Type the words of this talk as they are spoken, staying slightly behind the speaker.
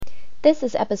This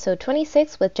is episode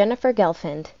 26 with Jennifer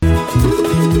Gelfand.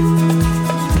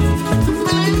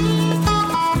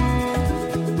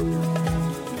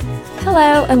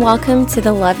 Hello and welcome to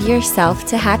the Love Yourself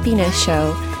to Happiness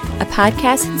show, a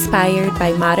podcast inspired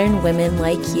by modern women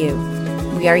like you.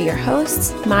 We are your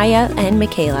hosts, Maya and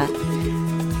Michaela.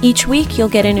 Each week you'll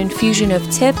get an infusion of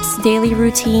tips, daily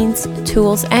routines,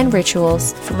 tools, and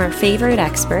rituals from our favorite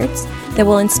experts that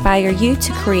will inspire you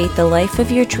to create the life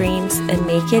of your dreams and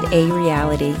make it a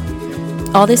reality.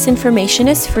 All this information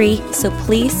is free, so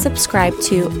please subscribe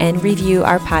to and review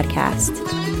our podcast.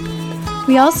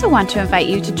 We also want to invite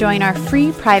you to join our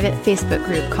free private Facebook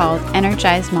group called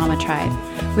Energized Mama Tribe.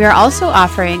 We are also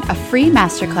offering a free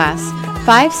masterclass,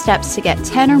 5 steps to get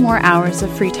 10 or more hours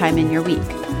of free time in your week.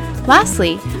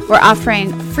 Lastly, we're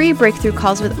offering free breakthrough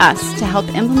calls with us to help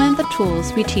implement the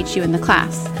tools we teach you in the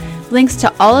class. Links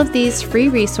to all of these free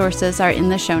resources are in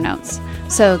the show notes.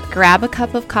 So grab a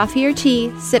cup of coffee or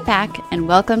tea, sit back, and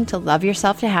welcome to Love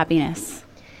Yourself to Happiness.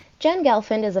 Jen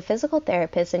Gelfand is a physical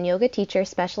therapist and yoga teacher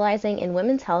specializing in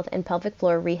women's health and pelvic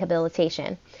floor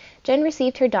rehabilitation. Jen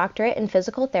received her doctorate in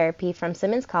physical therapy from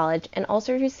Simmons College and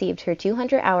also received her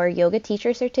 200-hour yoga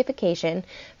teacher certification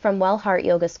from Well Heart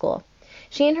Yoga School.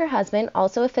 She and her husband,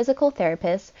 also a physical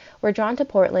therapist, were drawn to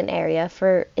Portland area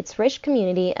for its rich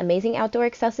community, amazing outdoor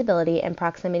accessibility, and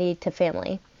proximity to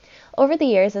family. Over the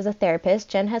years as a therapist,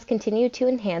 Jen has continued to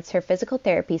enhance her physical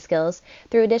therapy skills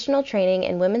through additional training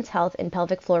in women's health and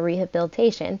pelvic floor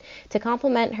rehabilitation to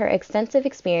complement her extensive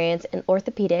experience in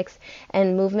orthopedics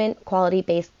and movement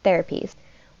quality-based therapies.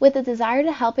 With a desire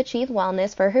to help achieve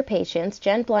wellness for her patients,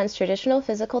 Jen blends traditional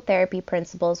physical therapy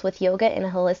principles with yoga and a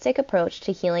holistic approach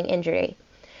to healing injury.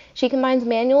 She combines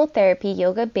manual therapy,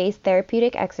 yoga-based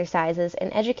therapeutic exercises,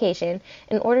 and education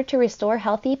in order to restore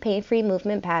healthy, pain-free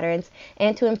movement patterns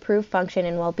and to improve function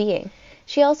and well-being.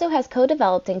 She also has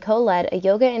co-developed and co-led a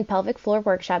yoga and pelvic floor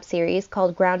workshop series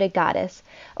called Grounded Goddess,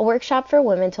 a workshop for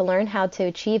women to learn how to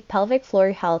achieve pelvic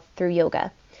floor health through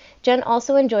yoga. Jen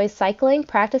also enjoys cycling,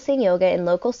 practicing yoga in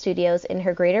local studios in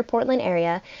her greater Portland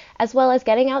area, as well as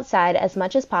getting outside as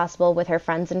much as possible with her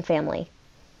friends and family.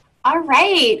 All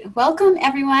right. Welcome,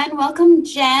 everyone. Welcome,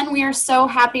 Jen. We are so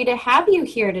happy to have you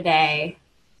here today.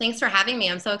 Thanks for having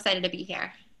me. I'm so excited to be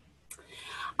here.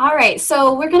 All right.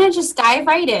 So we're going to just dive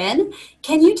right in.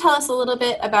 Can you tell us a little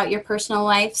bit about your personal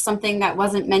life, something that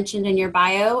wasn't mentioned in your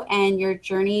bio, and your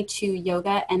journey to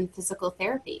yoga and physical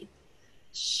therapy?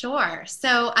 Sure.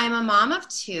 So I'm a mom of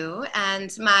 2,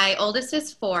 and my oldest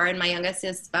is 4, and my youngest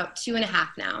is about 2.5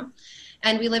 now.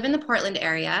 And we live in the Portland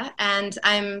area, and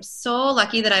I'm so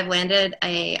lucky that I've landed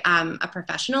a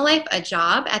professional life, a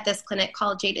job at this clinic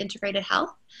called Jade Integrated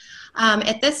Health.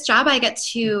 At this job, I get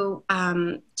to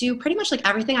do pretty much like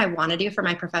everything I want to do for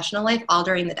my professional life all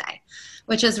during the day,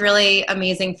 which is really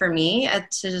amazing for me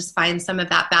to just find some of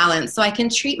that balance. So I can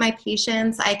treat my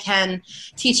patients, I can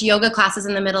teach yoga classes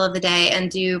in the middle of the day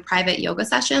and do private yoga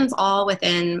sessions all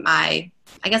within my,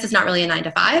 I guess it's not really a 9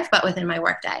 to 5, but within my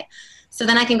work day. So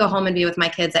then I can go home and be with my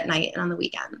kids at night and on the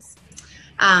weekends.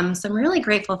 So I'm really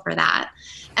grateful for that.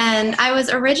 And I was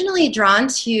originally drawn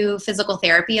to physical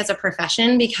therapy as a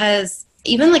profession because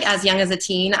even like as young as a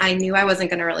teen, I knew I wasn't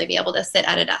going to really be able to sit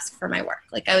at a desk for my work.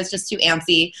 Like I was just too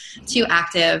antsy, too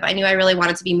active. I knew I really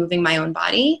wanted to be moving my own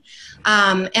body.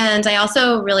 And I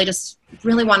also really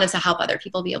wanted to help other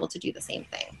people be able to do the same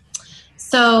thing.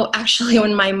 So actually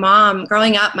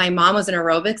growing up, my mom was an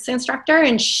aerobics instructor,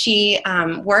 and she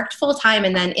worked full time.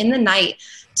 And then in the night,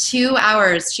 2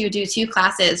 hours, she would do 2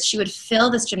 classes. She would fill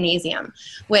this gymnasium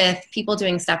with people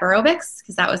doing step aerobics,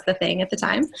 because that was the thing at the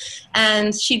time.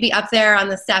 And she'd be up there on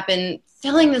the step and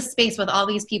filling this space with all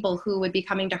these people who would be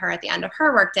coming to her at the end of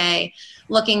her workday,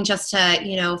 looking just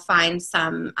to, find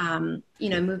some,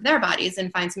 move their bodies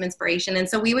and find some inspiration. And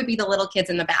so we would be the little kids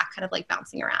in the back, kind of like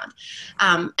bouncing around.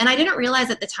 And I didn't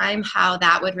realize at the time how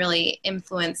that would really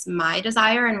influence my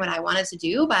desire and what I wanted to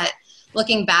do. But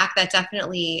looking back, that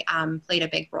definitely played a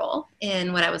big role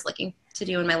in what I was looking to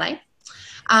do in my life.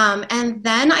 And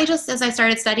then as I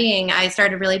started studying, I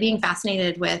started really being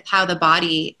fascinated with how the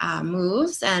body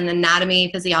moves and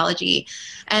anatomy, physiology,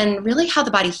 and really how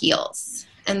the body heals.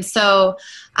 And so,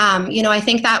 I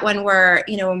think that when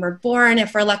we're born,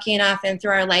 if we're lucky enough and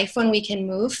through our life, when we can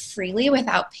move freely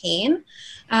without pain,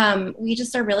 we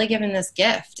just are really given this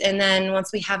gift. And then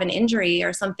once we have an injury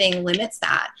or something limits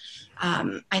that,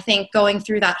 I think going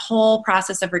through that whole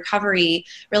process of recovery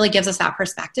really gives us that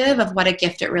perspective of what a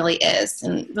gift it really is,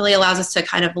 and really allows us to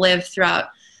kind of live throughout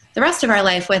the rest of our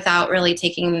life without really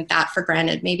taking that for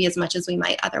granted, maybe as much as we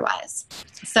might otherwise.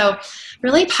 So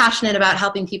really passionate about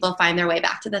helping people find their way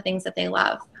back to the things that they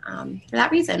love for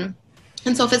that reason.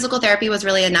 And so physical therapy was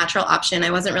really a natural option. I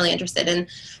wasn't really interested in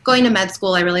going to med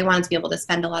school. I really wanted to be able to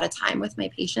spend a lot of time with my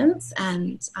patients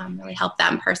and really help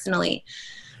them personally.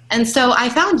 And so I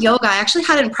found yoga. I actually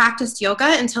hadn't practiced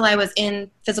yoga until I was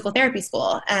in physical therapy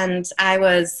school. And I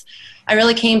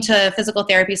really came to physical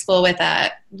therapy school with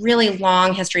a really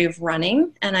long history of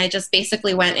running. And I just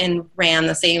basically went and ran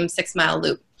the same 6-mile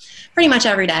loop pretty much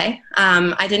every day.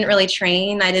 I didn't really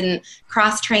train. I didn't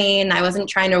cross-train. I wasn't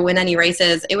trying to win any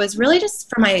races. It was really just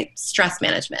for my stress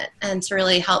management and to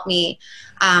really help me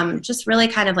just really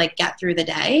kind of like get through the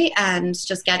day and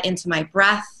just get into my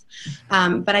breath.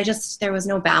 But there was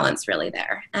no balance really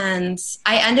there. And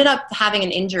I ended up having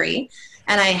an injury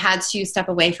and I had to step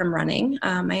away from running.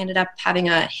 I ended up having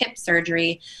a hip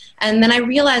surgery. And then I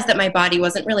realized that my body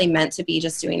wasn't really meant to be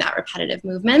just doing that repetitive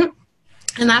movement.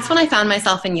 And that's when I found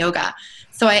myself in yoga.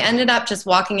 So I ended up just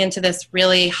walking into this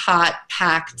really hot,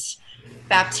 packed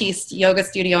Baptiste yoga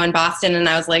studio in Boston. And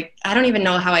I was like, I don't even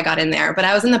know how I got in there, but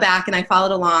I was in the back and I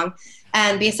followed along.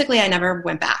 And basically I never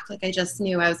went back. Like I just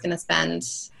knew I was going to spend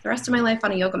the rest of my life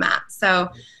on a yoga mat. So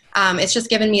it's just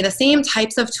given me the same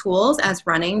types of tools as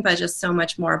running, but just so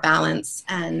much more balance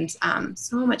and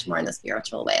so much more in the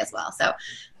spiritual way as well. So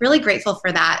really grateful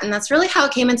for that. And that's really how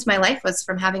it came into my life, was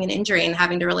from having an injury and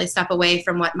having to really step away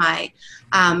from what my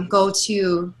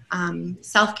go-to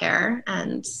self-care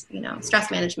and,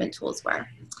 stress management tools were.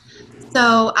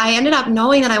 So I ended up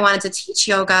knowing that I wanted to teach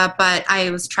yoga, but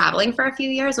I was traveling for a few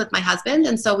years with my husband.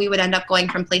 And so we would end up going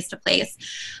from place to place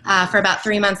for about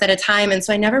 3 months at a time. And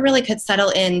so I never really could settle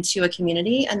into a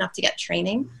community enough to get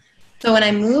training. So when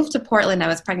I moved to Portland, I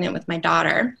was pregnant with my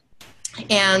daughter.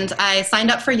 And I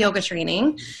signed up for yoga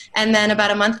training. And then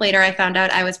about a month later, I found out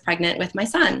I was pregnant with my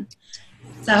son.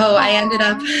 So I ended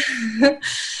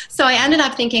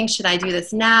up thinking, should I do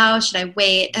this now? Should I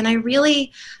wait? And I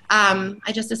really,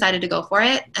 I just decided to go for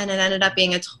it. And it ended up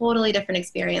being a totally different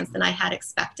experience than I had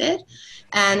expected.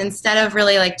 And instead of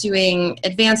really like doing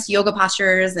advanced yoga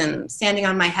postures and standing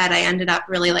on my head, I ended up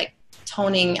really like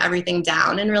toning everything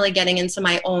down and really getting into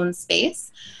my own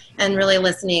space and really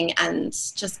listening and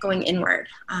just going inward.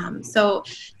 So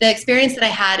the experience that I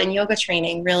had in yoga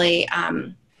training really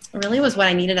was what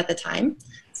I needed at the time.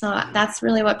 So that's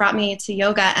really what brought me to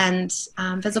yoga and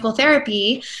physical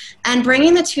therapy, and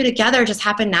bringing the two together just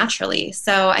happened naturally.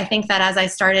 So I think that as I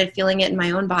started feeling it in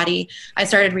my own body, I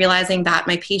started realizing that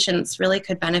my patients really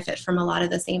could benefit from a lot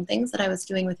of the same things that I was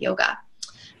doing with yoga.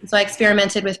 And so I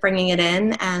experimented with bringing it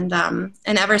in, and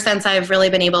ever since I've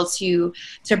really been able to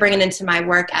bring it into my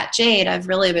work at Jade, I've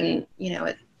really been,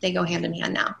 they go hand in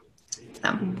hand now.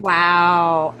 So.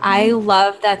 Wow. I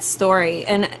love that story.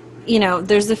 And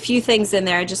there's a few things in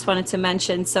there I just wanted to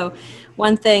mention. So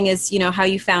one thing is, how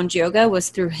you found yoga was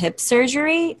through hip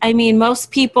surgery. I mean,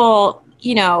 most people,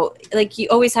 like you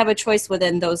always have a choice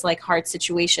within those like hard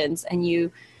situations, and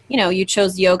you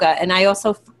chose yoga. And I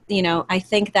also, I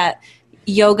think that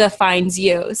yoga finds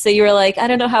you. So you were like, I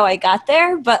don't know how I got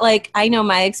there, but like, I know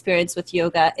my experience with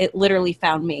yoga, it literally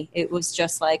found me. It was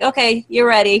just like, okay, you're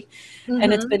ready. Mm-hmm.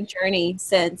 And it's been journey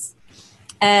since.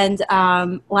 And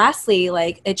lastly,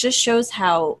 like, it just shows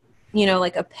how,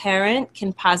 like a parent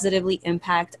can positively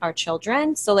impact our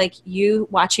children. So like you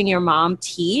watching your mom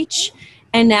teach,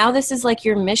 and now this is like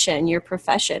your mission, your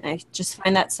profession. I just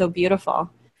find that so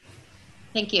beautiful.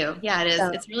 Thank you. Yeah, it is.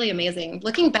 It's really amazing.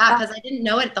 Looking back, because I didn't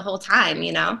know it the whole time,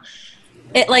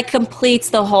 It like completes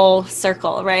the whole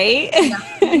circle, right?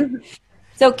 Yeah.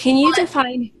 So can you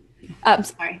define...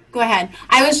 sorry, go ahead.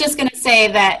 I was just going to say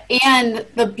that, and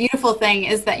the beautiful thing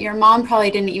is that your mom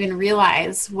probably didn't even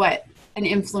realize what an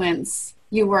influence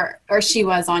you were, or she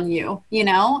was on you,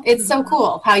 It's so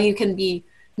cool how you can be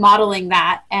modeling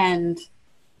that and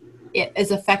it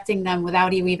is affecting them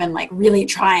without you even like really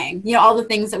trying, all the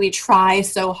things that we try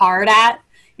so hard at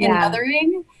in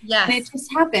mothering. Yes. And it just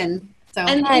happened. So,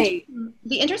 and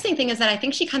the interesting thing is that I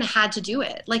think she kind of had to do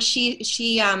it. Like she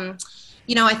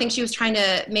I think she was trying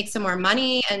to make some more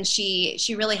money, and she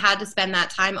really had to spend that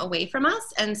time away from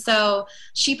us. And so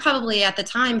she probably at the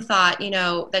time thought,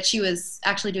 that she was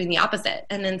actually doing the opposite.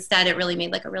 And instead it really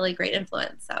made like a really great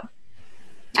influence. So.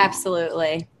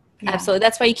 Absolutely. Yeah. Absolutely.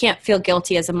 That's why you can't feel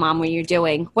guilty as a mom when you're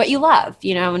doing what you love,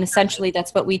 and essentially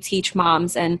that's what we teach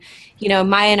moms. And,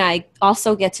 Maya and I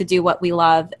also get to do what we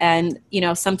love. And,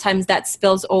 sometimes that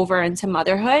spills over into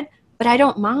motherhood, but I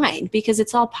don't mind because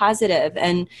it's all positive,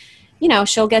 and,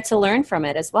 she'll get to learn from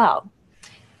it as well.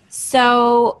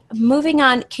 So moving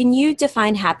on, can you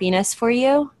define happiness for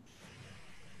you?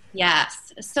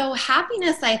 Yes. So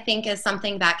happiness, I think, is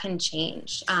something that can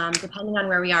change depending on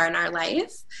where we are in our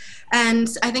life. And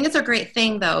I think it's a great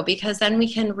thing, though, because then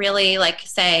we can really like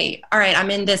say, all right,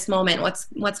 I'm in this moment.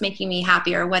 What's making me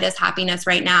happy, or what is happiness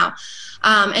right now?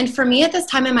 And for me at this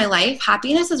time in my life,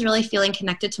 happiness is really feeling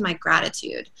connected to my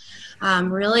gratitude.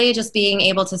 Really just being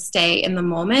able to stay in the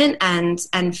moment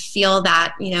and feel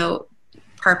that,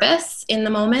 purpose in the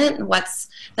moment,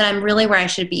 that I'm really where I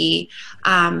should be,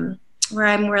 where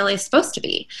I'm really supposed to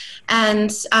be,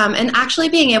 and actually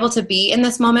being able to be in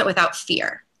this moment without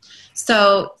fear.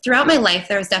 So throughout my life,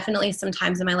 there was definitely some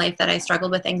times in my life that I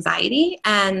struggled with anxiety,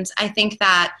 and I think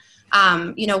that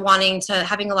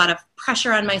having a lot of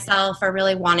pressure on myself, or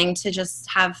really wanting to just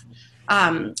have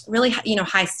really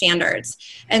high standards,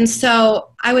 and so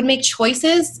I would make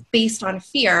choices based on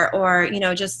fear, or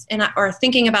or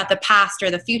thinking about the past or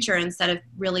the future instead of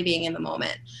really being in the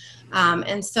moment.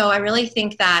 And so I really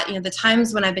think that, the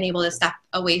times when I've been able to step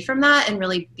away from that and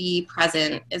really be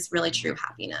present is really true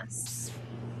happiness.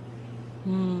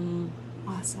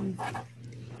 Awesome.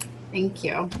 Thank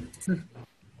you.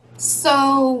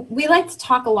 So we like to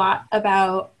talk a lot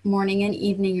about morning and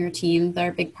evening routines.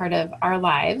 They're a big part of our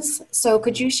lives. So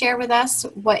could you share with us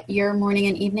what your morning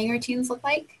and evening routines look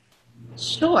like?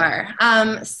 Sure.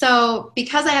 So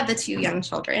because I have the 2 young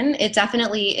children, it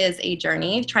definitely is a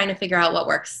journey trying to figure out what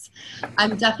works.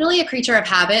 I'm definitely a creature of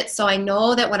habit. So I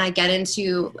know that when I get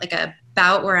into like a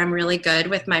bout where I'm really good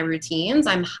with my routines,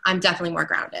 I'm definitely more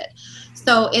grounded.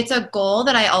 So it's a goal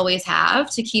that I always have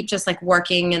to keep just like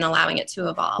working and allowing it to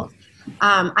evolve.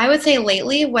 I would say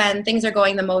lately when things are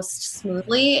going the most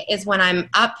smoothly is when I'm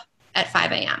up at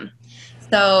 5 a.m.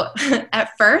 So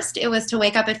at first it was to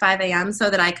wake up at 5 a.m. so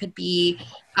that I could be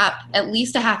up at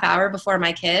least a half hour before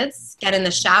my kids, get in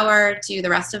the shower, do the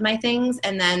rest of my things,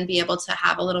 and then be able to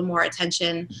have a little more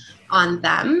attention on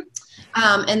them.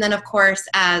 And then, of course,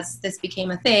 as this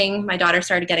became a thing, my daughter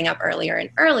started getting up earlier and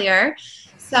earlier.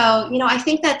 So, I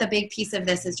think that the big piece of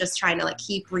this is just trying to like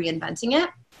keep reinventing it.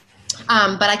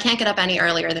 But I can't get up any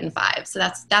earlier than 5. So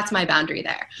that's my boundary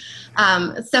there.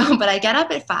 But I get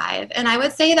up at 5, and I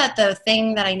would say that the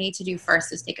thing that I need to do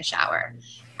first is take a shower.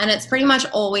 And it's pretty much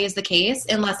always the case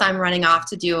unless I'm running off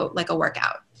to do like a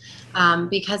workout.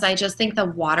 Because I just think the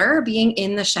water being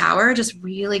in the shower just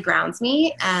really grounds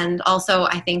me. And also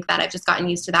I think that I've just gotten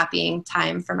used to that being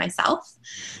time for myself.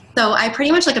 So I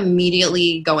pretty much like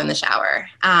immediately go in the shower.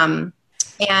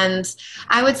 And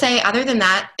I would say other than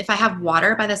that, if I have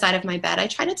water by the side of my bed, I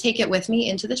try to take it with me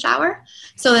into the shower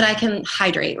so that I can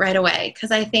hydrate right away.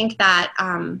 Because I think that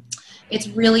it's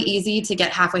really easy to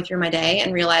get halfway through my day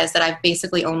and realize that I've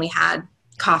basically only had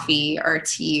coffee or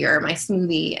tea or my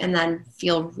smoothie and then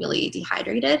feel really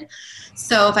dehydrated.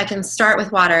 So if I can start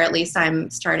with water, at least I'm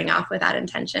starting off with that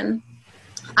intention.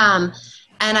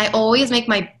 And I always make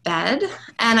my bed.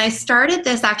 And I started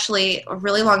this actually a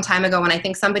really long time ago when I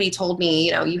think somebody told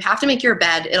me, you have to make your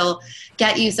bed. It'll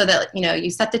get you so that, you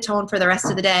set the tone for the rest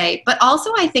of the day. But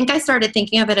also I think I started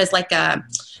thinking of it as like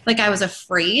I was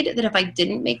afraid that if I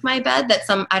didn't make my bed, that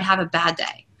I'd have a bad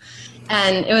day.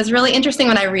 And it was really interesting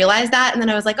when I realized that. And then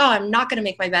I was like, oh, I'm not going to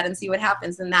make my bed and see what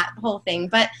happens in that whole thing.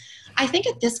 But I think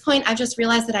at this point, I've just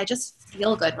realized that I just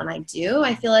feel good when I do.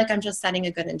 I feel like I'm just setting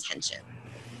a good intention.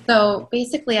 So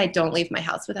basically, I don't leave my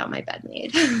house without my bed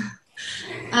made.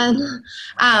 And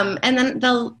then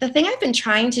the thing I've been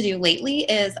trying to do lately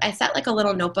is I set like a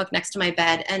little notebook next to my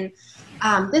bed. And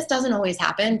this doesn't always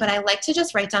happen, but I like to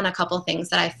just write down a couple things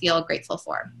that I feel grateful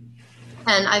for.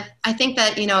 And I think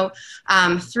that,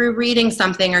 through reading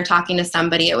something or talking to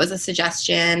somebody, it was a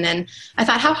suggestion. And I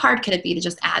thought, how hard could it be to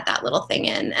just add that little thing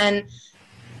in? And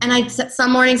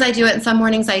some mornings I do it and some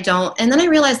mornings I don't. And then I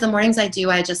realized the mornings I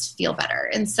do, I just feel better.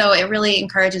 And so it really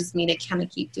encourages me to kind of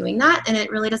keep doing that. And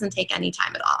it really doesn't take any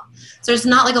time at all. So there's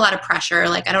not like a lot of pressure.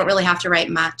 Like I don't really have to write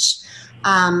much.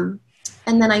 And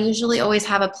then I usually always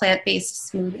have a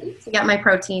plant-based smoothie to get my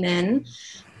protein in.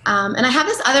 And I have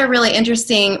this other really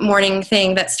interesting morning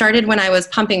thing that started when I was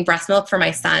pumping breast milk for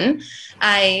my son.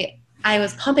 I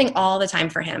was pumping all the time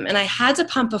for him, and I had to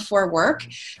pump before work.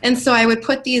 And so I would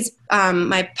put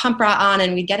my pump bra on,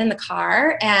 and we'd get in the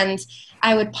car, and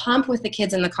I would pump with the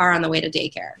kids in the car on the way to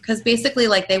daycare. Because basically,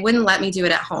 like, they wouldn't let me do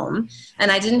it at home,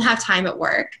 and I didn't have time at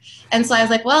work. And so I was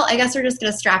like, well, I guess we're just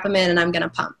going to strap them in, and I'm going to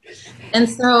pump. And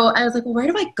so I was like, well, where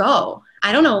do I go?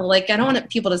 I don't know. Like, I don't want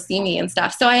people to see me and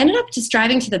stuff. So I ended up just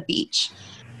driving to the beach.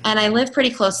 And I live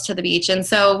pretty close to the beach. And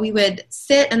so we would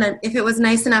sit, and then if it was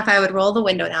nice enough, I would roll the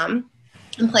window down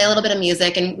and play a little bit of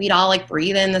music, and we'd all like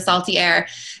breathe in the salty air.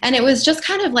 And it was just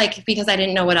kind of like, because I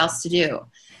didn't know what else to do.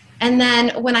 And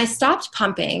then when I stopped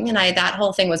pumping and that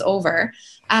whole thing was over,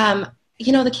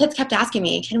 the kids kept asking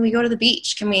me, can we go to the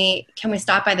beach? Can we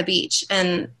stop by the beach?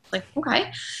 And like,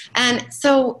 okay. And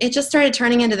so it just started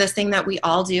turning into this thing that we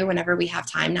all do whenever we have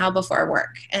time now before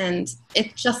work. And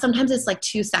it just, sometimes it's like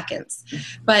 2 seconds,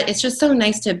 but it's just so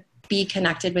nice to be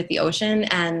connected with the ocean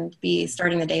and be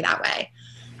starting the day that way.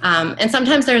 And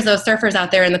sometimes there's those surfers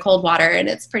out there in the cold water, and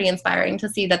it's pretty inspiring to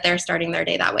see that they're starting their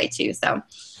day that way too. So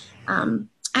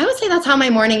I would say that's how my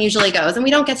morning usually goes. And we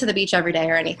don't get to the beach every day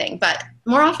or anything, but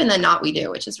more often than not we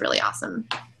do, which is really awesome.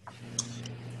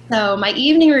 So my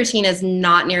evening routine is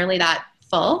not nearly that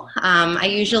full. I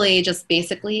usually just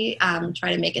basically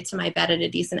try to make it to my bed at a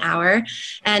decent hour.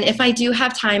 And if I do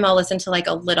have time, I'll listen to like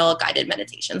a little guided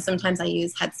meditation. Sometimes I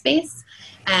use Headspace,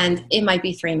 and it might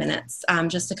be 3 minutes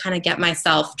just to kind of get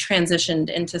myself transitioned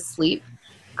into sleep.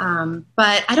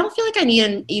 But I don't feel like I need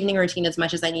an evening routine as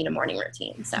much as I need a morning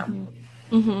routine. So.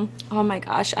 Mm-hmm. Oh my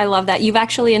gosh, I love that. You've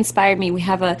actually inspired me. We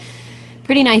have a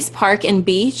pretty nice park and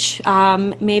beach,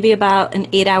 maybe about an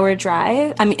 8-hour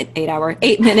drive.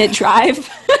 8-minute drive.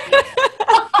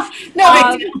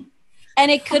 No, and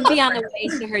it could be on the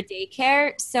way to her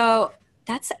daycare. So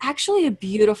that's actually a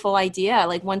beautiful idea.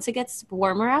 Like once it gets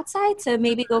warmer outside, to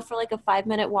maybe go for like a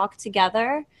 5-minute walk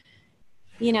together,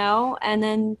 and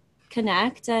then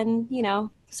connect and,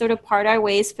 sort of part our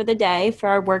ways for the day, for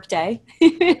our work day.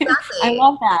 Exactly. I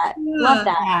love that. Yeah. Love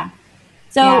that. Yeah.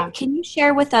 So Yeah. Can you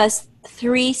share with us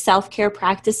 3 self-care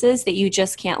practices that you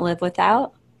just can't live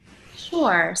without?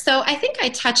 Sure. So I think I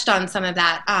touched on some of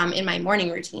that in my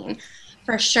morning routine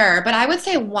for sure. But I would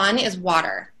say one is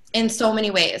water in so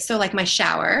many ways. So like my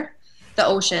shower, the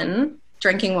ocean,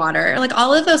 drinking water, like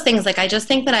all of those things. Like I just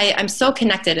think that I'm so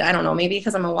connected. I don't know, maybe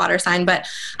because I'm a water sign, but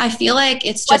I feel like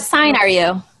it's just— What sign are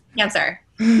you? Cancer.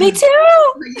 Me too.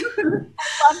 I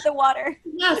love the water.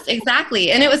 Yes,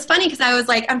 exactly. And it was funny because I was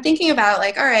like, I'm thinking about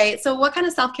like, all right, so what kind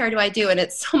of self-care do I do? And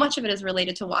it's so much of it is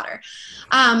related to water.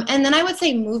 And then I would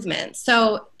say movement.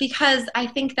 So because I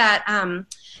think that,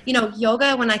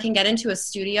 yoga, when I can get into a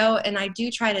studio, and I do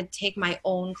try to take my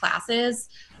own classes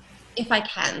if I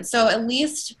can. So at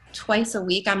least twice a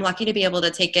week, I'm lucky to be able to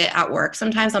take it at work,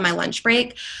 sometimes on my lunch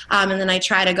break. And then I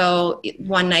try to go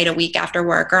one night a week after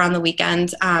work or on the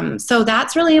weekend. So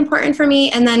that's really important for me.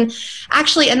 And then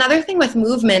actually another thing with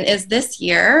movement is this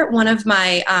year, one of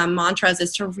my mantras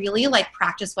is to really like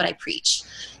practice what I preach.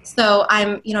 So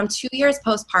I'm 2 years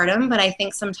postpartum, but I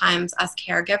think sometimes us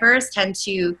caregivers tend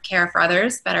to care for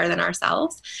others better than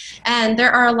ourselves. And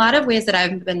there are a lot of ways that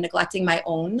I've been neglecting my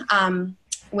own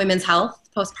women's health,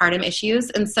 postpartum issues.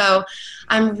 And so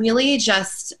I'm really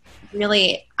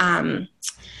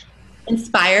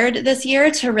inspired this year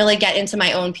to really get into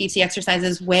my own PT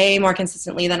exercises way more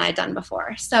consistently than I'd done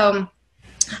before. So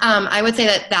I would say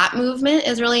that movement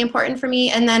is really important for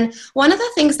me. And then one of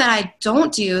the things that I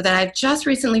don't do that I've just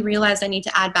recently realized I need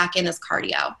to add back in is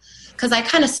cardio. Because I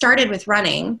kind of started with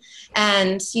running,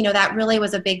 and, that really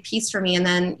was a big piece for me. And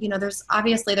then, there's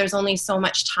only so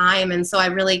much time. And so I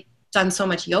really done so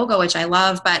much yoga, which I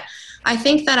love, but I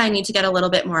think that I need to get a little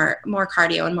bit more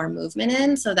cardio and more movement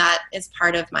in. So that is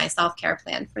part of my self-care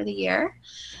plan for the year.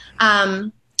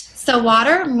 So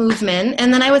water, movement,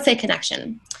 and then I would say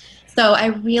connection. So I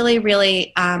really,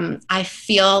 really, I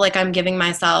feel like I'm giving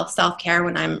myself self-care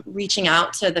when I'm reaching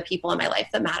out to the people in my life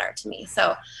that matter to me.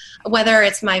 So whether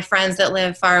it's my friends that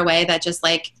live far away that just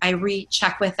like I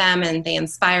recheck with them and they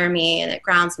inspire me and it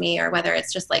grounds me, or whether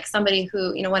it's just like somebody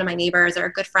who, one of my neighbors or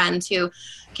a good friend who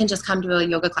can just come to a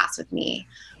yoga class with me,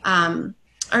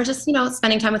 or just,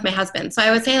 spending time with my husband. So I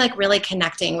would say like really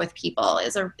connecting with people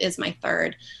is my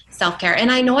third self-care.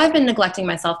 And I know I've been neglecting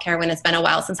my self-care when it's been a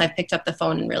while since I've picked up the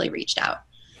phone and really reached out.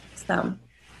 So.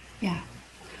 Yeah.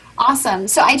 Awesome.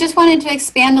 So I just wanted to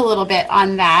expand a little bit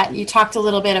on that. You talked a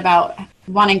little bit about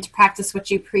wanting to practice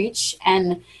what you preach.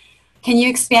 And can you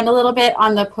expand a little bit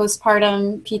on the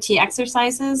postpartum PT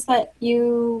exercises that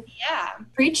you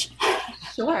preach?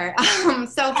 Sure.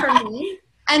 So for me,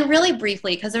 and really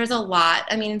briefly, because there's a lot,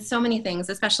 so many things,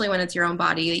 especially when it's your own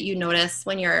body, that you notice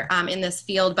when you're in this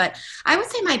field. But I would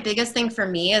say my biggest thing for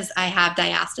me is I have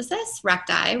diastasis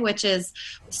recti, which is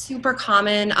super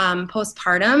common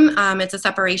postpartum. It's a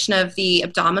separation of the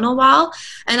abdominal wall.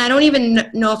 And I don't even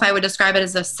know if I would describe it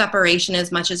as a separation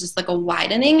as much as just like a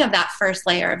widening of that first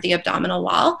layer of the abdominal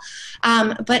wall.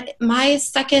 But my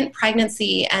second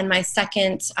pregnancy and my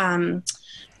second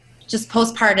just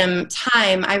postpartum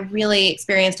time, I really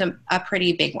experienced a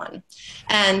pretty big one.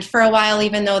 And for a while,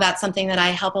 even though that's something that I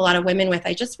help a lot of women with,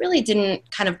 I just really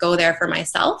didn't kind of go there for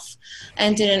myself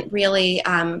and didn't really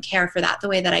care for that the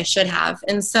way that I should have.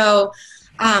 And so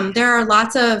There are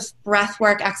lots of breath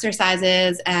work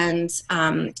exercises and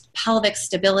pelvic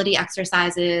stability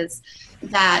exercises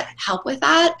that help with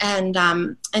that, and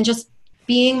just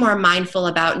being more mindful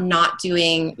about not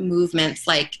doing movements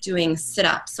like doing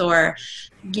sit-ups or,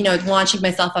 launching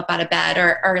myself up out of bed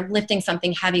or lifting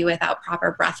something heavy without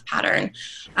proper breath pattern.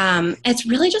 It's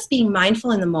really just being mindful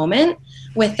in the moment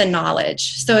with the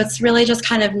knowledge. So it's really just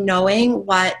kind of knowing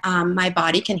what my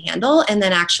body can handle, and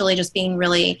then actually just being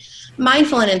really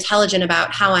mindful and intelligent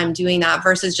about how I'm doing that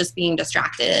versus just being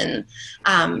distracted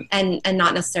and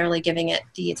not necessarily giving it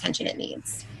the attention it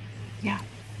needs. Yeah.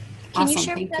 Can Awesome. you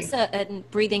share Thank with you. us a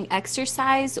breathing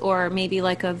exercise or maybe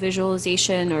like a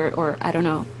visualization or I don't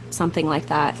know, something like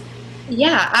that?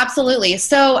 Yeah, absolutely.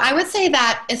 So I would say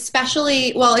that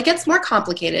especially, well, it gets more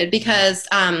complicated because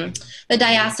the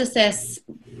diastasis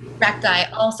recti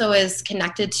also is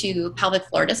connected to pelvic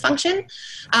floor dysfunction.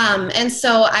 And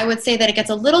so I would say that it gets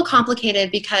a little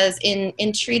complicated because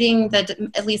in treating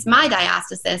at least my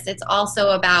diastasis, it's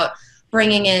also about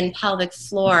bringing in pelvic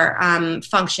floor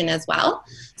function as well.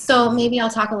 So maybe I'll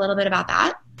talk a little bit about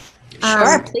that.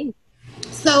 Sure, please.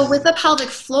 So with the pelvic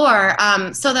floor,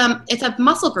 it's a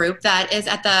muscle group that is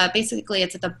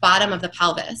it's at the bottom of the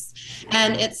pelvis,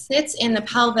 and it sits in the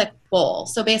pelvic bowl.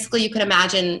 So basically you could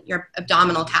imagine your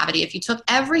abdominal cavity. If you took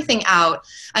everything out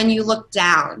and you look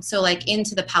down, so like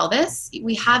into the pelvis,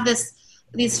 we have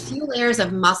these few layers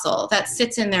of muscle that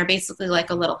sits in there basically like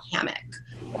a little hammock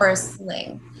or a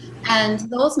sling. And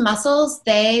those muscles,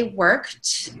 they work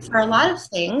for a lot of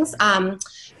things,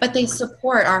 but they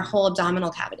support our whole abdominal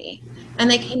cavity.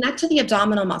 And they connect to the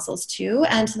abdominal muscles too,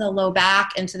 and to the low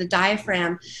back and to the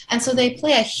diaphragm. And so they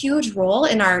play a huge role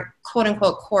in our quote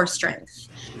unquote core strength.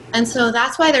 And so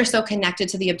that's why they're so connected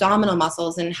to the abdominal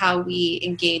muscles and how we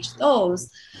engage those.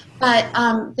 But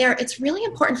it's really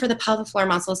important for the pelvic floor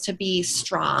muscles to be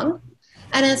strong.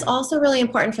 And it's also really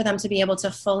important for them to be able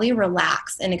to fully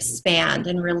relax and expand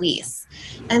and release.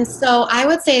 And so I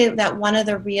would say that one of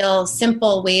the real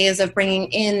simple ways of bringing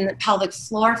in pelvic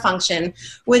floor function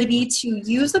would be to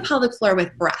use the pelvic floor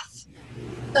with breath.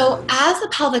 So as the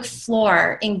pelvic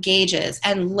floor engages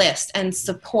and lifts and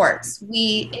supports,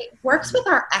 it works with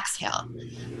our exhale.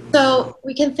 So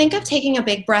we can think of taking a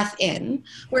big breath in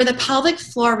where the pelvic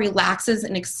floor relaxes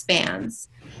and expands.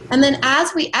 And then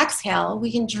as we exhale,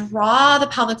 we can draw the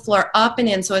pelvic floor up and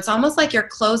in. So it's almost like you're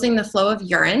closing the flow of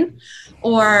urine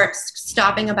or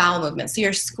stopping a bowel movement. So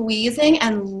you're squeezing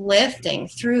and lifting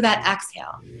through that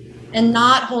exhale and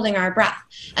not holding our breath.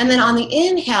 And then on the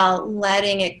inhale,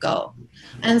 letting it go.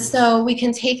 And so we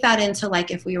can take that into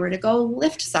like if we were to go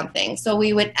lift something. So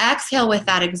we would exhale with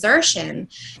that exertion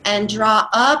and draw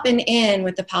up and in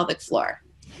with the pelvic floor.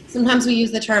 Sometimes we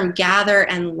use the term gather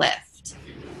and lift.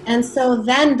 And so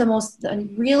then the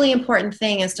really important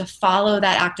thing is to follow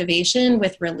that activation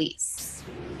with release.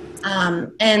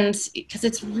 And because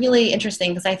it's really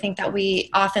interesting because I think that we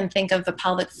often think of the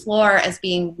pelvic floor as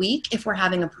being weak if we're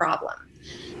having a problem.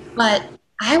 But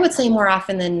I would say more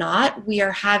often than not, we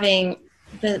are having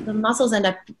the muscles end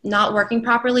up not working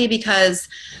properly because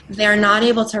they're not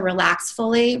able to relax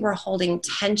fully. We're holding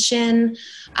tension.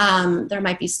 There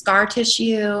might be scar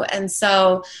tissue. And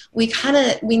so we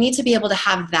need to be able to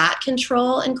have that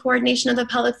control and coordination of the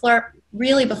pelvic floor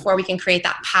really before we can create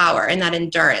that power and that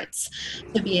endurance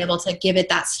to be able to give it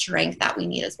that strength that we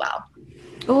need as well.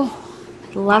 Oh,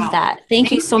 love that.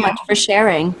 Thank you so much for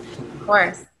sharing. Of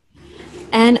course.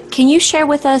 And can you share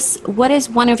with us what is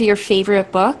one of your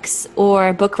favorite books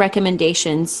or book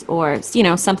recommendations or,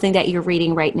 something that you're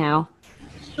reading right now?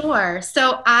 Sure.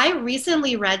 So I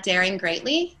recently read Daring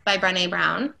Greatly by Brené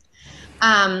Brown.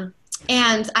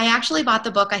 And I actually bought the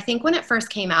book, I think when it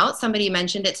first came out, somebody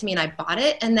mentioned it to me and I bought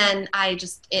it. And then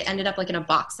it ended up like in a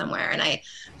box somewhere and I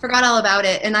forgot all about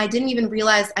it. And I didn't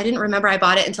remember I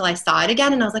bought it until I saw it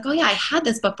again. And I was like, oh yeah, I had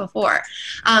this book before.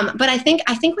 But I think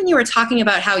when you were talking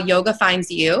about how yoga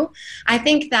finds you, I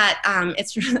think that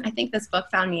I think this book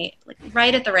found me like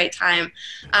right at the right time.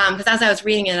 Because as I was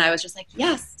reading it, I was just like,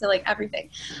 yes, to like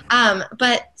everything.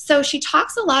 But so she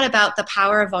talks a lot about the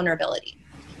power of vulnerability.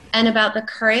 And about the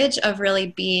courage of really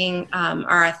being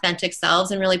our authentic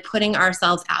selves and really putting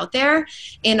ourselves out there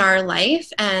in our life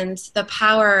and the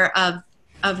power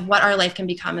of what our life can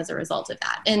become as a result of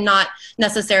that and not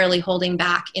necessarily holding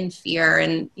back in fear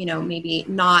and, maybe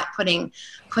not putting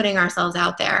ourselves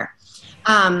out there.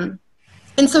 And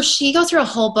so she goes through a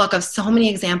whole book of so many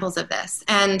examples of this.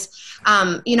 And,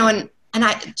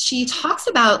 she talks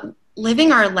about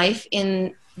living our life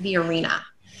in the arena.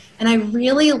 And I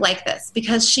really like this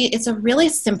because it's a really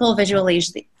simple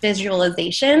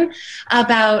visualization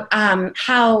about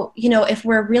how, if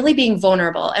we're really being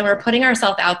vulnerable and we're putting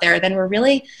ourselves out there, then we're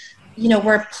really,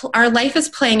 our life is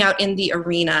playing out in the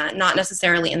arena, not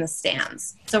necessarily in the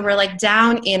stands. So we're like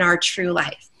down in our true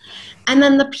life. And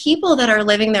then the people that are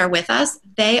living there with us,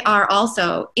 they are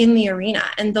also in the arena.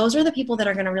 And those are the people that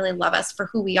are going to really love us for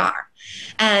who we are.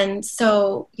 And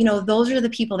so, those are the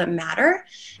people that matter.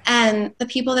 And the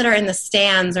people that are in the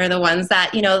stands are the ones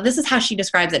that, this is how she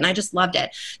describes it, and I just loved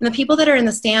it. And the people that are in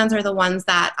the stands are the ones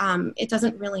that it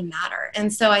doesn't really matter.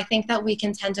 And so I think that we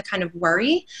can tend to kind of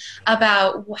worry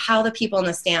about how the people in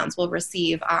the stands will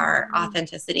receive our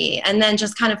authenticity and then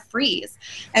just kind of freeze.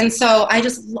 And so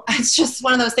it's just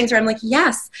one of those things where I'm like,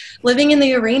 yes, living in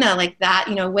the arena like that,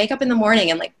 wake up in the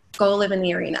morning and like go live in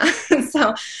the arena.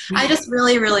 So I just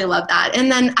really, really love that.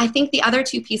 And then I think the other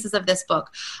two pieces of this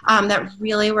book that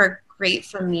really were great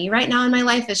for me right now in my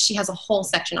life is she has a whole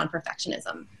section on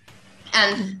perfectionism.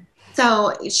 And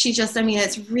so she just,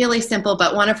 it's really simple,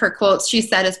 but one of her quotes she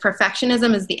said is,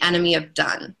 perfectionism is the enemy of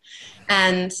done.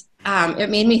 And it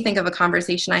made me think of a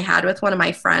conversation I had with one of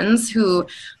my friends who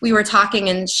we were talking,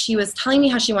 and she was telling me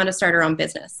how she wanted to start her own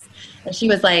business. And she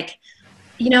was like,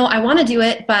 I want to do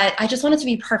it, but I just want it to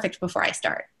be perfect before I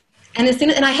start. And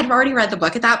and I had already read the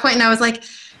book at that point, and I was like,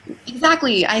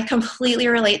 exactly. I completely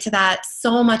relate to that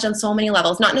so much on so many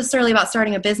levels, not necessarily about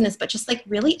starting a business, but just like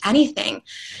really anything.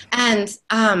 And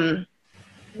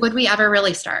would we ever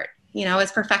really start?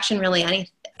 Is perfection really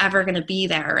ever going to be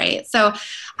there, right? So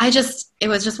it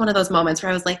was just one of those moments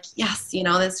where I was like, yes,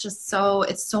 it's just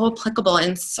it's so applicable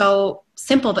and so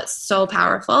simple, but so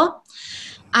powerful.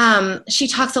 She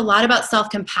talks a lot about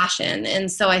self-compassion.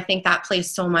 And so I think that plays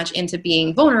so much into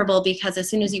being vulnerable, because as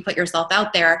soon as you put yourself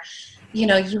out there, you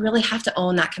really have to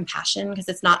own that compassion, because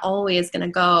it's not always going to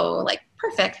go like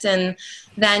perfect. And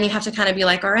then you have to kind of be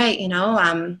like, all right,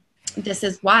 this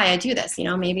is why I do this.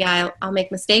 Maybe I'll make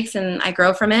mistakes and I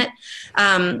grow from it.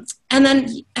 And then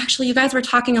actually you guys were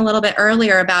talking a little bit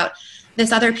earlier about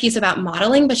this other piece about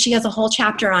modeling, but she has a whole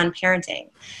chapter on parenting.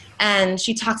 And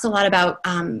she talks a lot about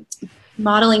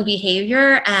modeling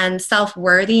behavior and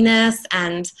self-worthiness.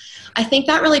 And I think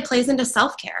that really plays into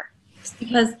self-care,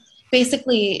 because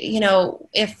basically,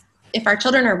 if our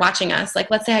children are watching us, like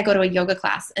let's say I go to a yoga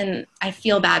class and I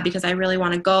feel bad because I really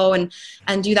want to go and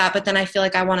do that, but then I feel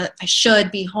like I should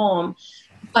be home.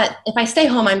 But if I stay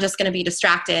home, I'm just going to be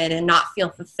distracted and not feel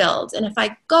fulfilled. And if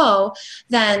I go,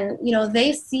 then,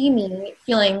 they see me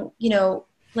feeling,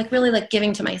 like really like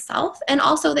giving to myself. And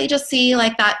also they just see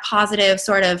like that positive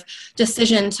sort of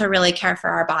decision to really care for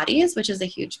our bodies, which is a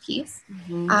huge piece.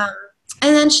 Mm-hmm.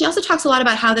 And then she also talks a lot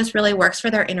about how this really works for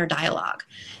their inner dialogue.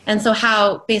 And so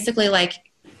how basically like,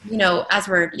 as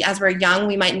we're young,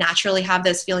 we might naturally have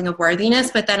this feeling of worthiness,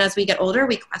 but then as we get older,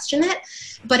 we question it.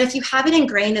 But if you have it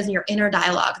ingrained in your inner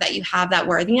dialogue that you have that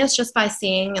worthiness just by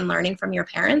seeing and learning from your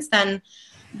parents, then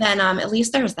at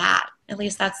least there's that. At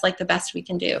least that's like the best we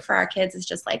can do for our kids, is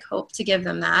just like hope to give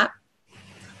them that.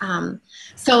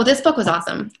 So this book was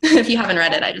awesome. If you haven't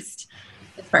read it, it's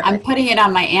perfect. I'm putting it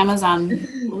on my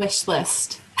Amazon wish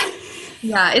list.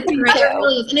 Yeah, it's great. It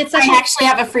really is. And I actually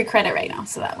have a free credit right now,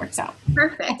 so that works out.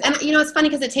 Perfect. And it's funny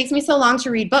because it takes me so long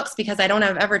to read books because I don't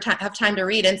have time to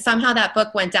read. And somehow that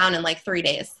book went down in like 3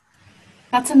 days.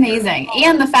 That's amazing.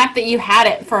 And the fact that you had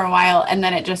it for a while and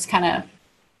then it just kind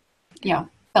of,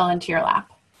 fell into your lap.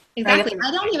 Exactly.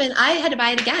 Right? I had to buy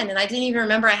it again, and I didn't even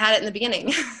remember I had it in the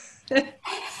beginning. So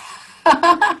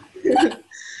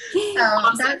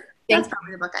awesome. That's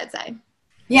probably the book I'd say.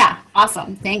 Yeah.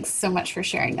 Awesome. Thanks so much for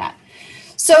sharing that.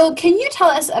 So can you tell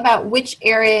us about which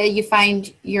area you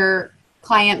find your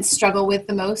clients struggle with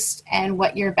the most and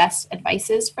what your best advice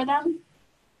is for them?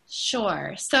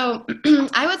 Sure. So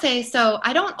I would say,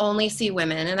 I don't only see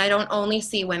women, and I don't only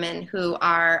see women who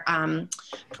are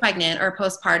pregnant or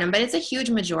postpartum, but it's a huge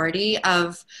majority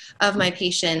of my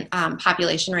patient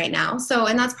population right now.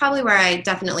 And that's probably where I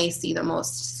definitely see the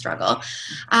most struggle.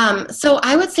 So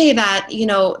I would say that,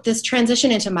 this transition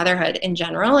into motherhood in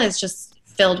general is just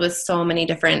filled with so many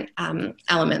different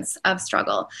elements of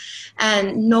struggle.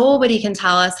 And nobody can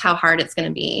tell us how hard it's going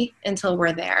to be until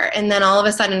we're there. And then all of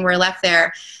a sudden we're left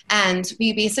there and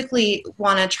we basically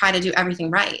want to try to do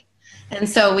everything right. And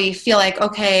so we feel like,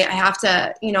 okay, I have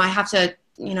to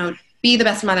be the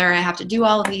best mother. I have to do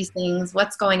all of these things.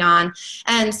 What's going on?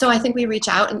 And so I think we reach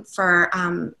out for,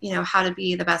 how to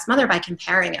be the best mother by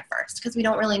comparing at first, because we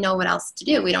don't really know what else to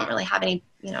do. We don't really have any,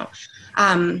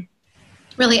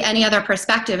 really any other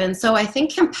perspective. And so I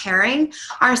think comparing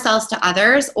ourselves to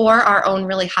others or our own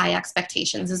really high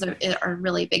expectations are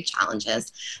really big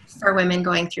challenges for women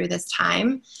going through this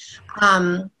time.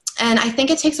 And I think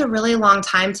it takes a really long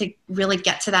time to really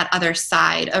get to that other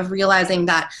side of realizing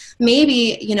that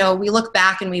maybe, we look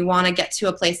back and we want to get to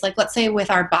a place, like, let's say with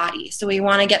our body. So we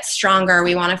want to get stronger.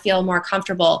 We want to feel more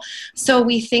comfortable. So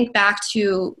we think back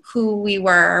to who we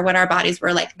were or what our bodies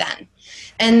were like then.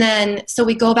 And then, so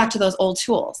we go back to those old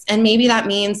tools. And maybe that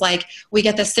means like we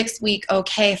get the 6-week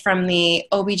okay from the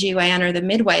OBGYN or the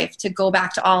midwife to go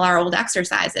back to all our old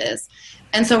exercises.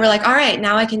 And so we're like, all right,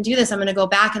 now I can do this. I'm going to go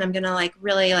back and I'm going to like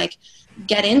really like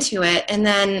get into it. And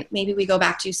then maybe we go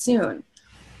back too soon.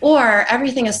 Or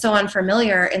everything is so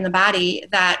unfamiliar in the body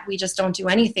that we just don't do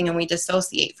anything and we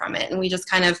dissociate from it. And we just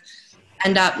kind of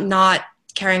end up not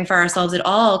caring for ourselves at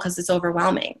all because it's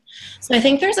overwhelming. So I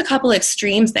think there's a couple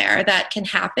extremes there that can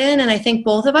happen. And I think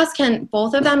both of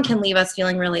them can leave us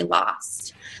feeling really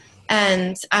lost.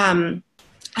 And,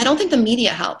 I don't think the media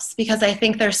helps because I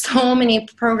think there's so many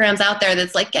programs out there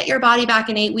that's like, get your body back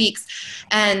in 8 weeks.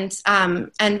 And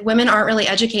women aren't really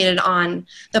educated on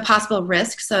the possible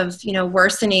risks of,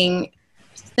 worsening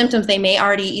symptoms they may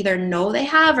already either know they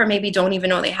have or maybe don't even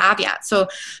know they have yet. So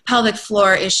pelvic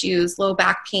floor issues, low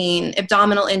back pain,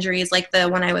 abdominal injuries like the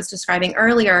one I was describing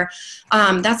earlier,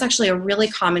 that's actually a really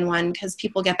common one because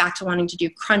people get back to wanting to do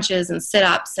crunches and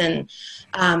sit-ups and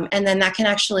then that can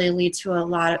actually lead to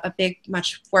a big,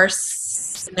 much worse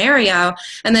scenario.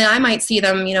 And then I might see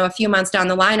them, a few months down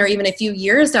the line or even a few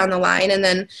years down the line. And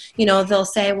then, they'll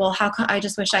say, well, how come I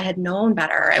just wish I had known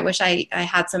better. I wish I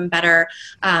had some better,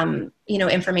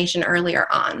 information earlier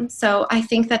on. So I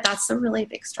think that that's a really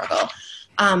big struggle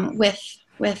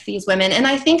with these women. And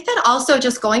I think that also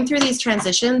just going through these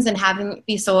transitions and having it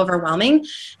be so overwhelming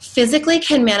physically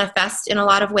can manifest in a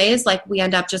lot of ways. Like we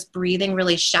end up just breathing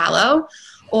really shallow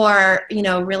or,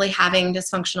 really having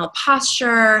dysfunctional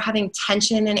posture, having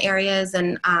tension in areas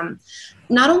and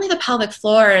not only the pelvic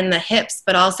floor and the hips,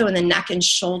 but also in the neck and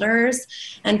shoulders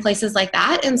and places like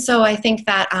that. And so I think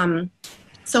that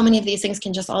so many of these things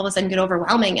can just all of a sudden get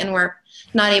overwhelming and we're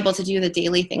not able to do the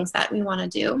daily things that we want to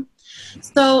do.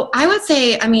 So I would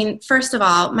say, first of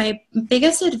all, my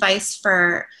biggest advice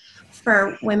for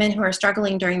women who are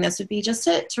struggling during this would be just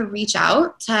to reach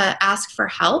out, to ask for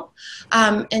help,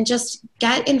 and just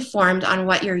get informed on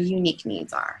what your unique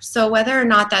needs are. So whether or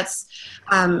not that's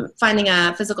finding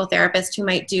a physical therapist who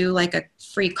might do like a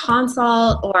free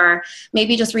consult, or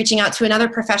maybe just reaching out to another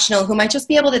professional who might just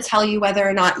be able to tell you whether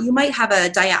or not you might have a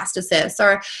diastasis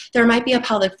or there might be a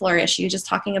pelvic floor issue, just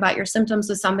talking about your symptoms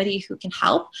with somebody who can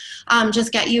help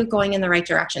just get you going in the right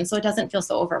direction so it doesn't feel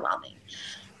so overwhelming.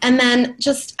 And then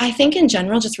I think in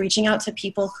general, just reaching out to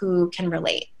people who can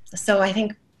relate. So I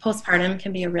think postpartum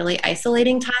can be a really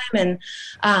isolating time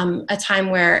and a time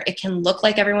where it can look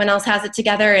like everyone else has it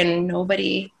together and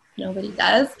nobody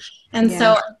does. And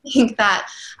so I think that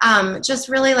just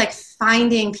really like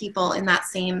finding people in that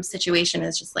same situation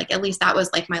is just like, at least that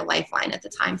was like my lifeline at the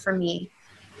time for me.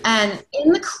 And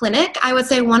in the clinic, I would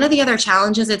say one of the other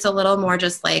challenges, it's a little more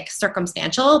just like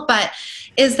circumstantial, but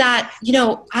is that,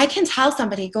 I can tell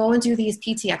somebody, go and do these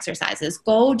PT exercises,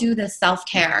 go do this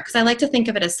self-care. Because I like to think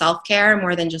of it as self-care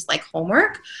more than just like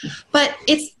homework. But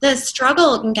it's the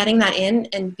struggle in getting that in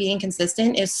and being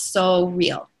consistent is so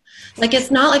real. Like,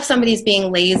 it's not like somebody's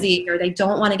being lazy or they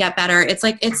don't want to get better. It's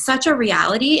like, it's such a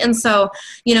reality. And so,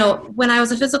 when I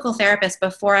was a physical therapist,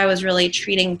 before I was really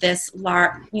treating this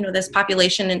this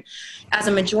population and as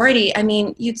a majority,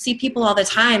 you'd see people all the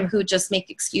time who just make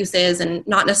excuses and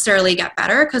not necessarily get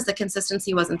better because the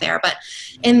consistency wasn't there. But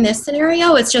in this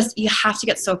scenario, it's just, you have to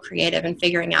get so creative in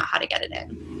figuring out how to get it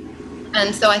in.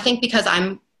 And so I think because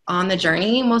I'm on the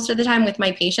journey most of the time with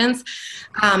my patients,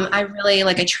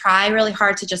 I try really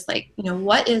hard to just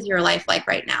what is your life like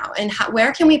right now? And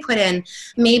where can we put in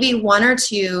maybe 1 or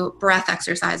 2 breath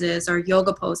exercises or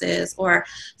yoga poses or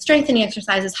strengthening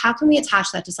exercises? How can we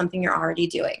attach that to something you're already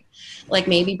doing? Like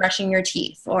maybe brushing your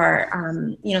teeth or,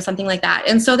 something like that.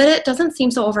 And so that it doesn't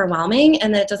seem so overwhelming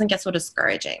and that it doesn't get so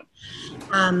discouraging.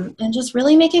 And just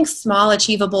really making small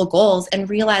achievable goals and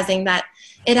realizing that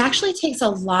it actually takes a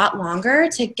lot longer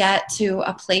to get to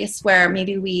a place where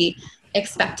maybe we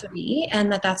expect to be,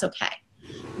 and that's okay.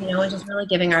 And just really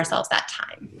giving ourselves that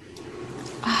time.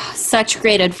 Oh, such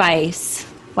great advice.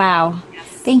 Wow. Yes.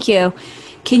 Thank you.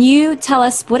 Can you tell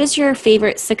us, what is your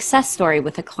favorite success story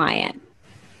with a client?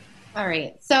 All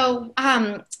right. So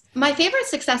my favorite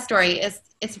success story is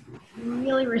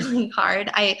really, really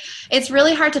hard. It's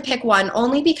really hard to pick one,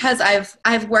 only because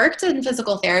I've worked in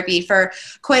physical therapy for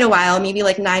quite a while, maybe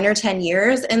like 9 or 10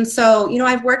 years. And so, you know,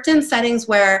 I've worked in settings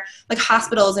where, like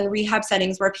hospitals and rehab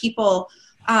settings, where people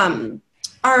have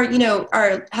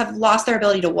lost their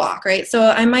ability to walk, right? So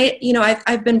I might, you know,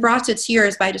 I've been brought to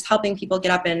tears by just helping people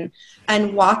get up and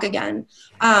walk again,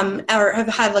 or have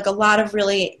had like a lot of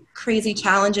really crazy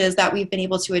challenges that we've been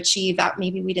able to achieve that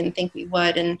maybe we didn't think we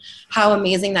would, and how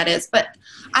amazing that is. But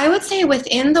I would say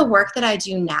within the work that I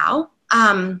do now,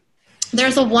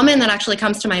 there's a woman that actually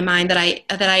comes to my mind that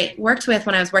I worked with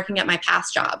when I was working at my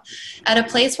past job at a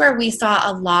place where we saw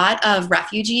a lot of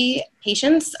refugee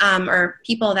patients, or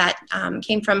people that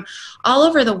came from all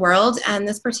over the world. And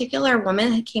this particular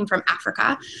woman came from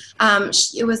Africa.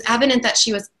 It was evident that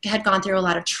she had gone through a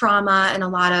lot of trauma and a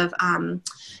lot of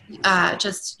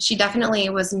she definitely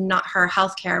was not, her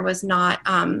healthcare was not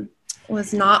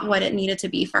what it needed to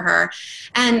be for her.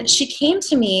 And she came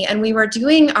to me, and we were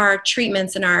doing our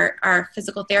treatments and our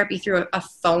physical therapy through a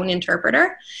phone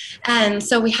interpreter. And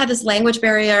so we had this language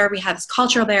barrier, we had this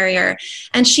cultural barrier,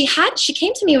 and she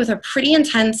came to me with a pretty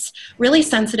intense, really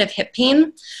sensitive hip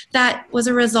pain that was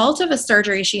a result of a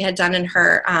surgery she had done in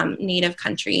her native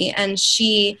country. And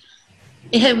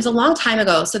it was a long time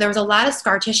ago, so there was a lot of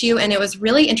scar tissue, and it was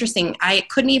really interesting. I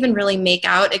couldn't even really make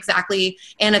out exactly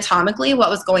anatomically what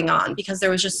was going on, because there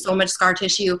was just so much scar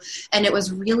tissue, and it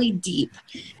was really deep.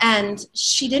 And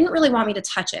she didn't really want me to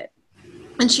touch it,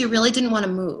 and she really didn't want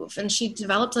to move. And she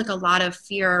developed like a lot of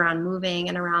fear around moving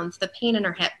and around the pain in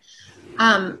her hip.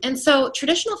 And so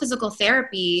traditional physical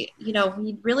therapy, you know,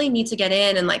 we really need to get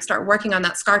in and like start working on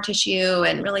that scar tissue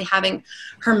and really having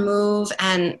her move.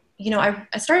 And you know, I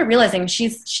started realizing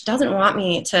she doesn't want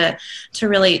me to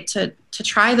really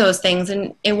try those things,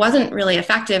 and it wasn't really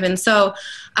effective. And so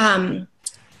I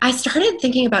started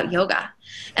thinking about yoga,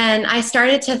 and I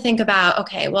started to think about,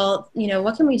 okay, well, you know,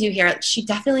 what can we do here? She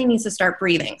definitely needs to start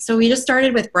breathing. So we just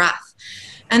started with breath.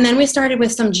 And then we started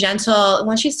with some gentle,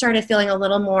 once she started feeling a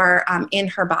little more in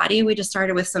her body, we just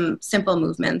started with some simple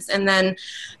movements, and then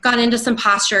got into some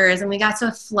postures, and we got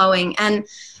to flowing. And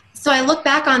so I look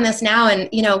back on this now, and,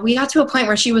 you know, we got to a point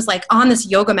where she was like on this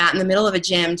yoga mat in the middle of a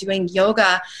gym doing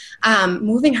yoga,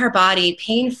 moving her body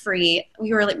pain-free.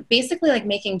 We were like basically like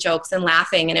making jokes and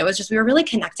laughing, and it was just, we were really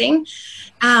connecting,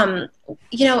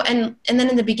 you know, and then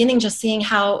in the beginning, just seeing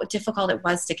how difficult it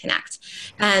was to connect,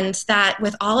 and that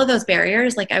with all of those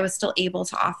barriers, like I was still able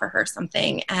to offer her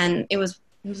something, and it was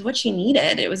what she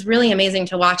needed. It was really amazing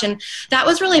to watch. And that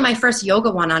was really my first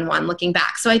yoga one-on-one looking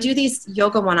back. So I do these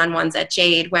yoga one-on-ones at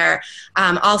Jade where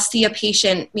I'll see a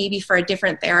patient maybe for a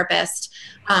different therapist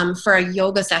for a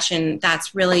yoga session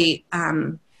that's really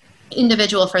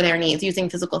individual for their needs, using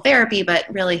physical therapy,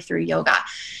 but really through yoga.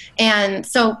 And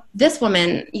so this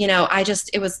woman, you know,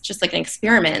 it was just like an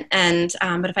experiment. And,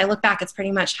 but if I look back, it's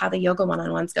pretty much how the yoga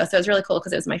one-on-ones go. So it was really cool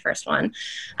because it was my first one.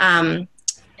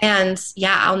 And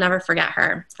yeah, I'll never forget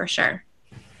her for sure.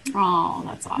 Oh,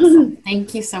 that's awesome.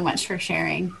 Thank you so much for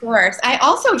sharing. Of course. I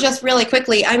also just really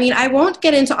quickly, I mean, I won't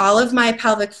get into all of my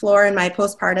pelvic floor and my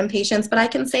postpartum patients, but I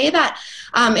can say that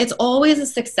it's always a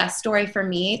success story for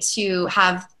me to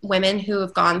have women who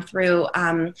have gone through,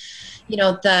 you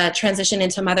know, the transition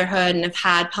into motherhood and have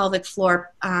had pelvic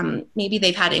floor, maybe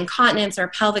they've had incontinence or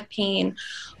pelvic pain,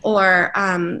 or,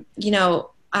 you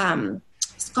know,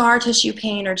 scar tissue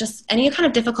pain, or just any kind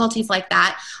of difficulties like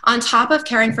that, on top of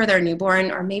caring for their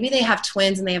newborn, or maybe they have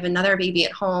twins and they have another baby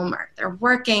at home, or they're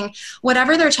working,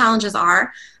 whatever their challenges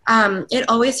are. It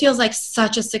always feels like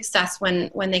such a success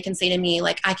when they can say to me,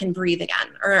 like, I can breathe again,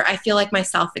 or I feel like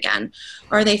myself again,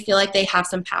 or they feel like they have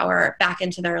some power back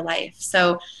into their life.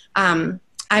 So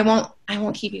I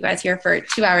won't keep you guys here for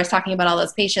 2 hours talking about all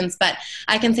those patients, but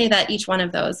I can say that each one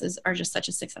of those are just such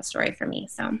a success story for me.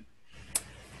 So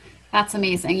that's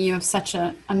amazing. You have such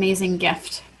an amazing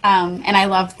gift. And I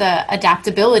love the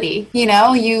adaptability. You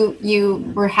know,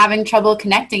 you were having trouble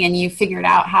connecting, and you figured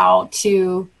out how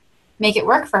to make it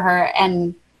work for her,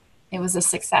 and it was a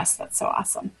success. That's so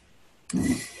awesome.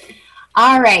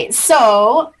 All right.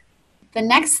 So the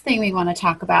next thing we want to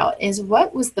talk about is,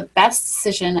 what was the best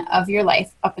decision of your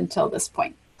life up until this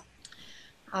point?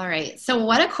 All right. So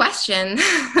what a question.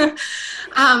 So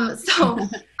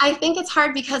I think it's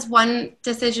hard because one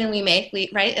decision we make,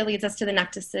 right, it leads us to the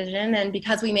next decision. And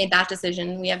because we made that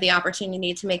decision, we have the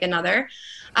opportunity to make another.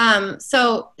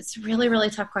 So it's a really, really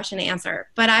tough question to answer.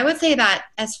 But I would say that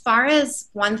as far as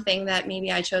one thing that maybe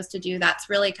I chose to do that's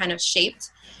really kind of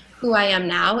shaped who I am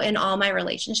now in all my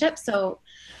relationships. So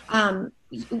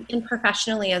and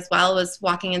professionally as well, was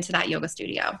walking into that yoga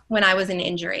studio when I was in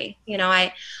injury. You know,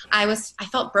 I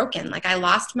felt broken. Like I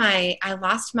lost my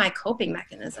coping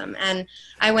mechanism, and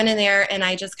I went in there and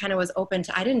I just kind of was open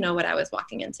to, I didn't know what I was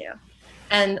walking into,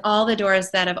 and all the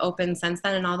doors that have opened since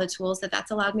then and all the tools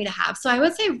that's allowed me to have. So I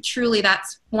would say truly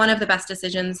that's one of the best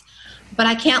decisions, but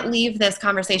I can't leave this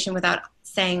conversation without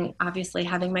saying, obviously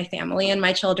having my family and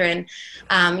my children,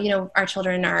 you know, our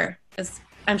children are, as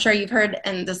I'm sure you've heard,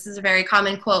 and this is a very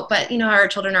common quote, but, you know, our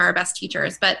children are our best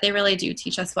teachers, but they really do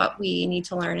teach us what we need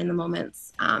to learn in the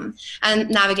moments, and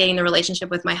navigating the relationship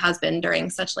with my husband during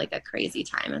such like a crazy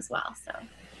time as well.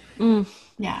 So,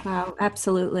 yeah. Wow,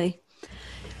 absolutely.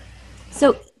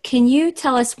 So can you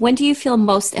tell us, when do you feel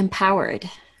most empowered?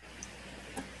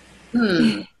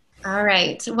 All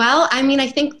right. Well, I mean, I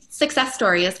think success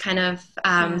stories kind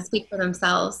of speak for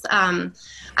themselves.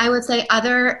 I would say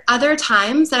other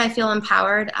times that I feel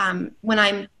empowered when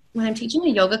I'm teaching a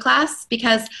yoga class,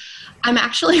 because I'm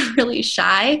actually really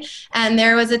shy, and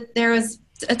there was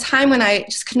a time when I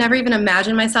just could never even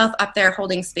imagine myself up there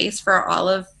holding space for all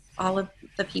of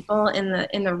the people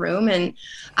in the room,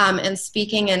 and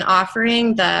speaking and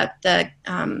offering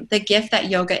the gift that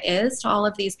yoga is to all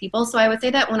of these people. So I would say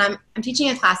that when I'm teaching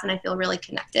a class and I feel really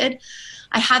connected,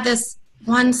 I had this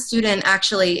one student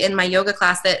actually in my yoga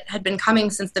class that had been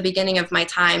coming since the beginning of my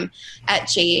time at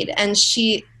Jade, and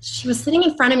she was sitting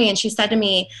in front of me and she said to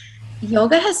me,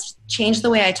 "Yoga has changed the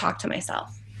way I talk to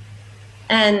myself."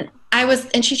 And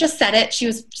she just said it. She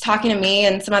was talking to me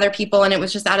and some other people, and it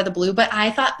was just out of the blue. But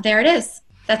I thought, there it is.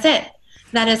 That's it.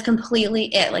 That is completely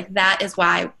it. Like, that is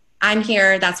why I'm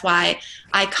here. That's why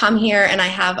I come here, and I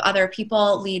have other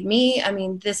people lead me. I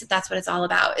mean, that's what it's all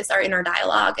about, is our inner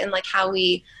dialogue and like how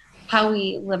we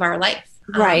live our life.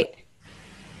 Right.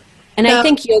 And I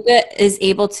think yoga is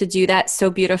able to do that so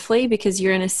beautifully, because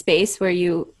you're in a space where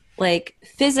you like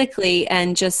physically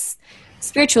and just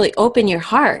spiritually open your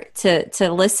heart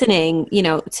to listening, you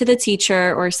know, to the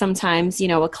teacher, or sometimes, you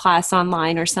know, a class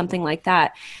online or something like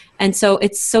that. And so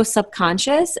it's so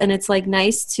subconscious, and it's like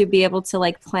nice to be able to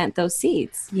like plant those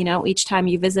seeds, you know, each time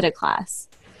you visit a class.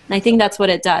 And I think that's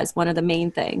what it does. One of the main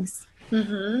things.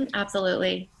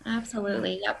 Absolutely.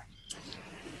 Yep.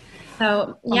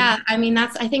 So yeah, I mean, I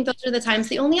think those are the times.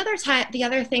 The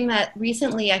other thing that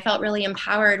recently I felt really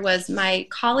empowered was my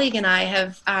colleague and I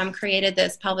have created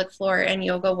this pelvic floor and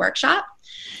yoga workshop.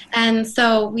 And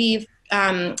so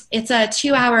it's a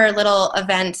 2-hour little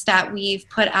event that we've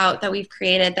put out, that we've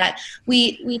created, that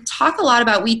we talk a lot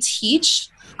about. We teach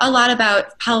a lot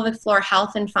about pelvic floor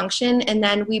health and function, and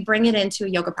then we bring it into a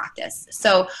yoga practice.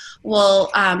 So we'll,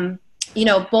 you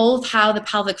know, both how the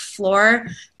pelvic floor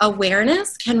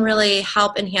awareness can really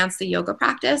help enhance the yoga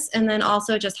practice, and then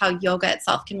also just how yoga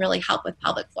itself can really help with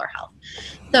pelvic floor health.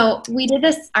 So we did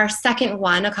our second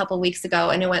one a couple weeks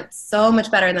ago, and it went so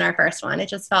much better than our first one. It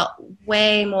just felt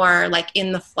way more like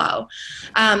in the flow.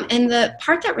 And the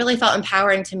part that really felt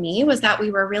empowering to me was that we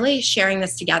were really sharing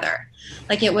this together.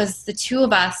 Like, it was the two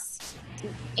of us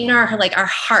in our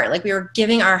heart, like we were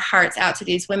giving our hearts out to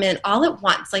these women all at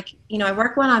once. Like, you know, I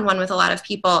work one-on-one with a lot of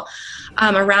people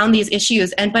around these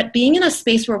issues, but being in a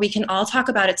space where we can all talk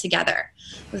about it together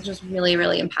was just really,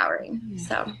 really empowering.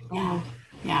 So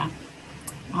yeah.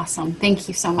 Awesome. Thank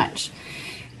you so much.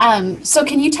 So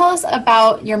can you tell us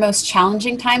about your most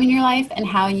challenging time in your life and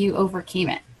how you overcame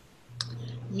it?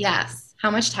 Yes. How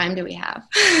much time do we have?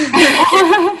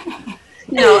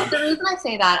 No, the reason I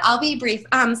say that, I'll be brief.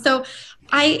 So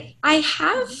I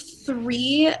have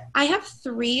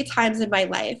three times in my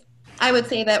life, I would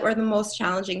say, that were the most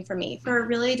challenging for me for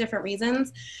really different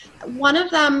reasons. One of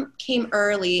them came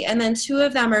early, and then two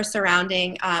of them are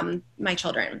surrounding my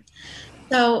children.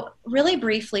 So really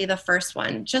briefly, the first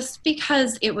one, just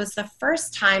because it was the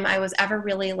first time I was ever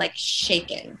really like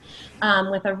shaken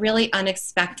with a really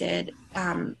unexpected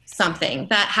something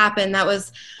that happened that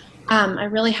was I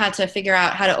really had to figure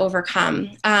out how to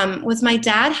overcome, was my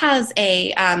dad has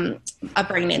a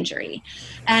brain injury.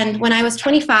 And when I was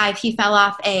 25, he fell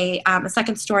off a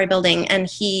second-story building, and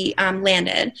he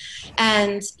landed.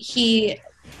 And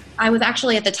I was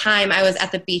actually, at the time, I was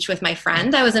at the beach with my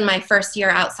friend. I was in my first year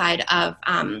outside of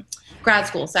grad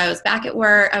school. So I was back at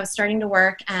work. I was starting to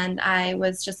work, and I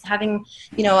was just having,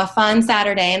 you know, a fun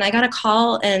Saturday. And I got a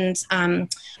call, and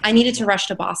I needed to rush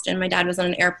to Boston. My dad was on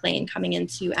an airplane coming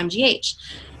into MGH.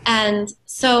 And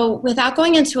so, without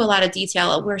going into a lot of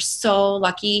detail, we're so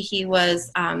lucky he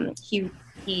was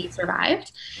he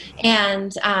survived,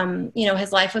 and you know,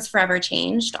 his life was forever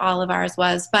changed. All of ours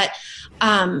was, but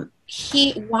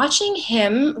watching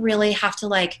him really have to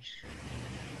like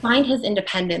find his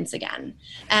independence again.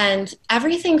 And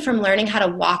everything from learning how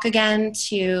to walk again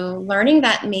to learning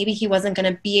that maybe he wasn't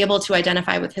going to be able to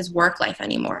identify with his work life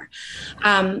anymore.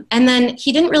 And then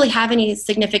he didn't really have any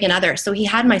significant others. So he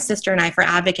had my sister and I for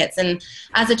advocates. And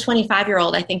as a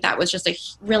 25-year-old, I think that was just a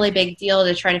really big deal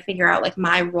to try to figure out like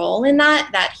my role in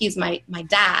that he's my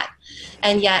dad.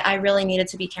 And yet I really needed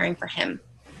to be caring for him.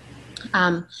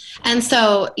 And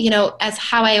so, as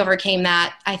how I overcame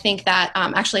that, I think that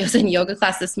actually I was in yoga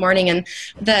class this morning and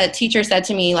the teacher said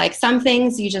to me, like, some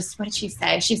things you just, what did she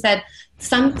say? She said,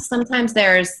 sometimes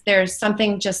there's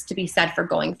something just to be said for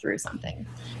going through something.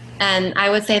 And I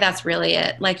would say that's really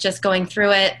it, like just going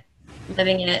through it,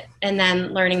 living it, and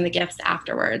then learning the gifts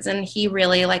afterwards. And he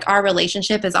really, like, our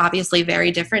relationship is obviously very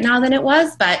different now than it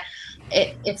was, but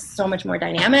it's so much more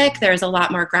dynamic. There's a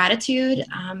lot more gratitude.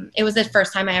 It was the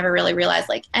first time I ever really realized,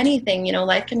 like, anything,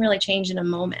 life can really change in a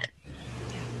moment.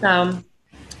 So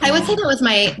I would say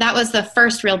that was the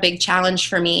first real big challenge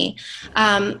for me.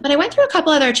 But I went through a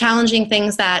couple other challenging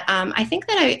things that I think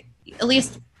that at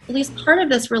least part of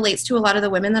this relates to a lot of the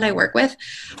women that I work with.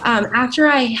 After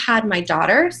I had my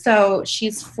daughter, so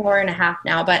she's 4.5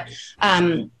 now, but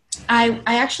I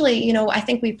actually, I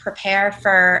think we prepare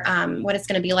for what it's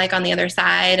going to be like on the other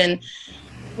side. And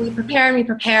we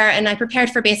prepare. And I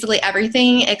prepared for basically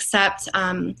everything except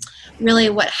really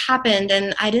what happened.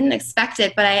 And I didn't expect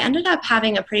it, but I ended up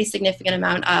having a pretty significant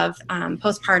amount of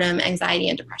postpartum anxiety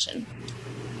and depression.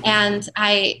 And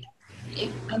I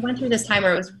went through this time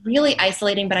where it was really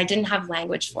isolating, but I didn't have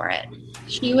language for it.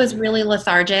 She was really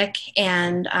lethargic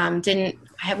and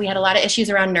we had a lot of issues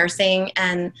around nursing,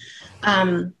 and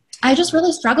I just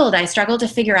really struggled. I struggled to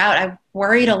figure out, I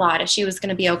worried a lot if she was going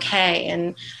to be okay.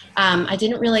 And I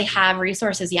didn't really have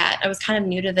resources yet. I was kind of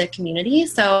new to the community,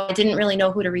 so I didn't really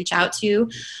know who to reach out to.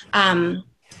 And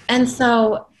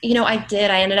so,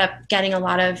 I ended up getting a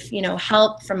lot of,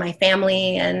 help from my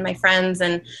family and my friends.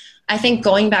 And I think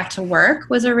going back to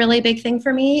work was a really big thing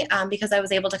for me because I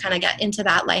was able to kind of get into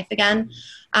that life again.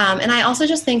 And I also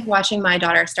just think watching my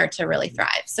daughter start to really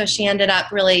thrive. So she ended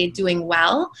up really doing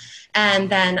well. And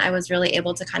then I was really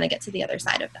able to kind of get to the other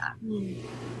side of that.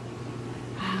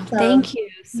 Wow, thank you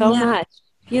so much.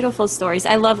 Beautiful stories.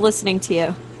 I love listening to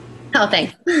you. Oh,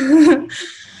 thanks.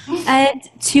 And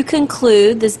to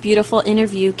conclude this beautiful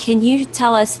interview, can you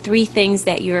tell us 3 things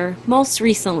that you're most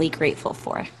recently grateful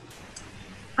for?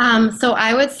 So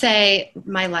I would say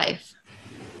my life.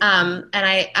 And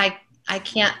I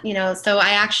can't, so I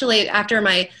actually, after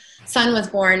my son was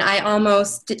born, I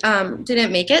almost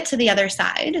didn't make it to the other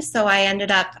side. So I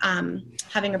ended up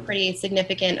having a pretty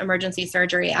significant emergency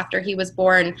surgery after he was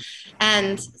born.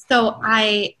 And so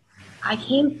I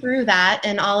came through that,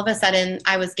 and all of a sudden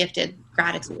I was gifted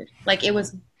gratitude. Like, it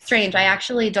was strange. I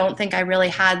actually don't think I really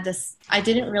had this. I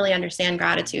didn't really understand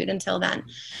gratitude until then.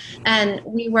 And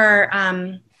we were,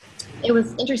 it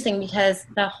was interesting because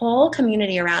the whole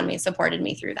community around me supported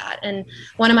me through that. And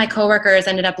one of my coworkers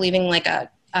ended up leaving like a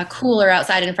cooler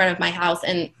outside in front of my house,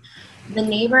 and the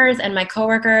neighbors and my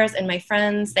coworkers and my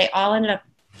friends, they all ended up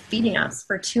feeding us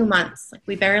for 2 months. Like,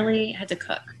 we barely had to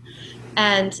cook.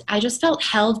 And I just felt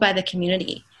held by the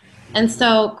community. And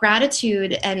so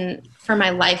gratitude and for my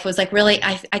life was like really,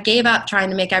 I gave up trying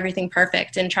to make everything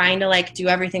perfect and trying to like do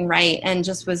everything right, and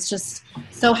was just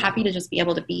so happy to just be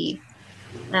able to be.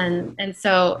 And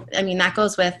so, I mean, that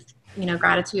goes with,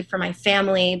 gratitude for my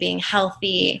family, being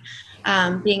healthy,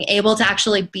 being able to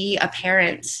actually be a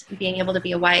parent, being able to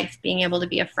be a wife, being able to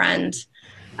be a friend,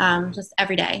 just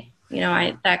every day.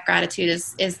 That gratitude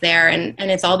is there. And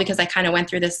it's all because I kind of went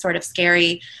through this sort of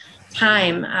scary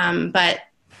time. But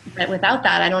without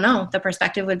that, I don't know, the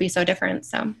perspective would be so different.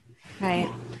 So. Right.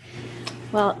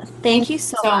 Well, thank you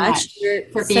so much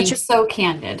for being so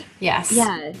candid. Yes.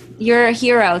 Yeah. You're a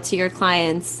hero to your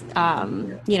clients,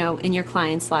 in your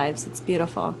clients' lives. It's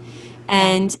beautiful.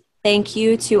 And thank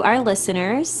you to our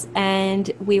listeners, and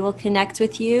we will connect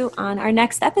with you on our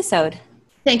next episode.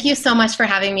 Thank you so much for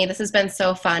having me. This has been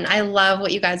so fun. I love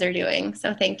what you guys are doing.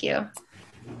 So thank you.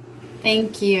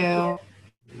 Thank you.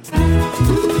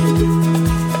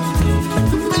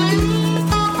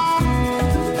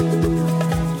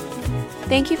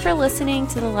 Thank you for listening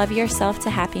to the Love Yourself to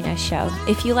Happiness show.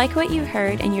 If you like what you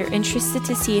heard and you're interested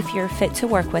to see if you're fit to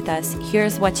work with us,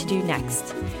 here's what to do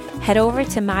next. Head over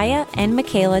to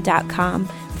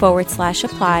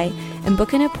mayaandmichaela.com/apply and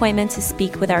book an appointment to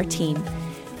speak with our team.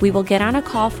 We will get on a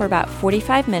call for about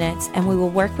 45 minutes, and we will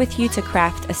work with you to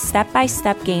craft a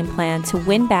step-by-step game plan to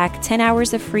win back 10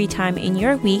 hours of free time in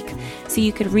your week so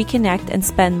you could reconnect and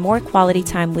spend more quality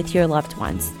time with your loved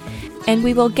ones. And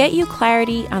we will get you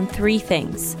clarity on 3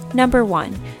 things. Number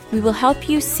 1, We will help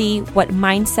you see what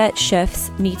mindset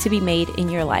shifts need to be made in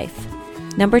your life.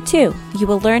 Number 2, you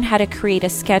will learn how to create a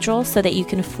schedule so that you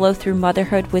can flow through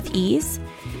motherhood with ease.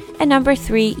 And number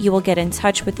 3, you will get in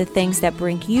touch with the things that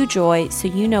bring you joy so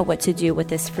you know what to do with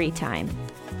this free time.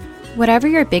 Whatever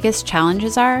your biggest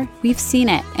challenges are, we've seen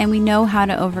it and we know how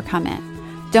to overcome it.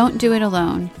 Don't do it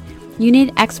alone. You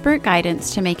need expert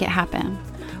guidance to make it happen.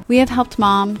 We have helped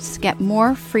moms get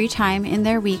more free time in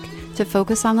their week to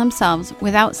focus on themselves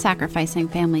without sacrificing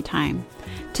family time.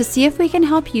 To see if we can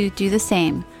help you do the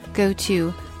same, go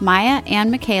to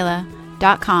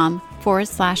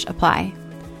mayaandmichaela.com/apply.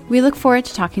 We look forward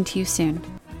to talking to you soon.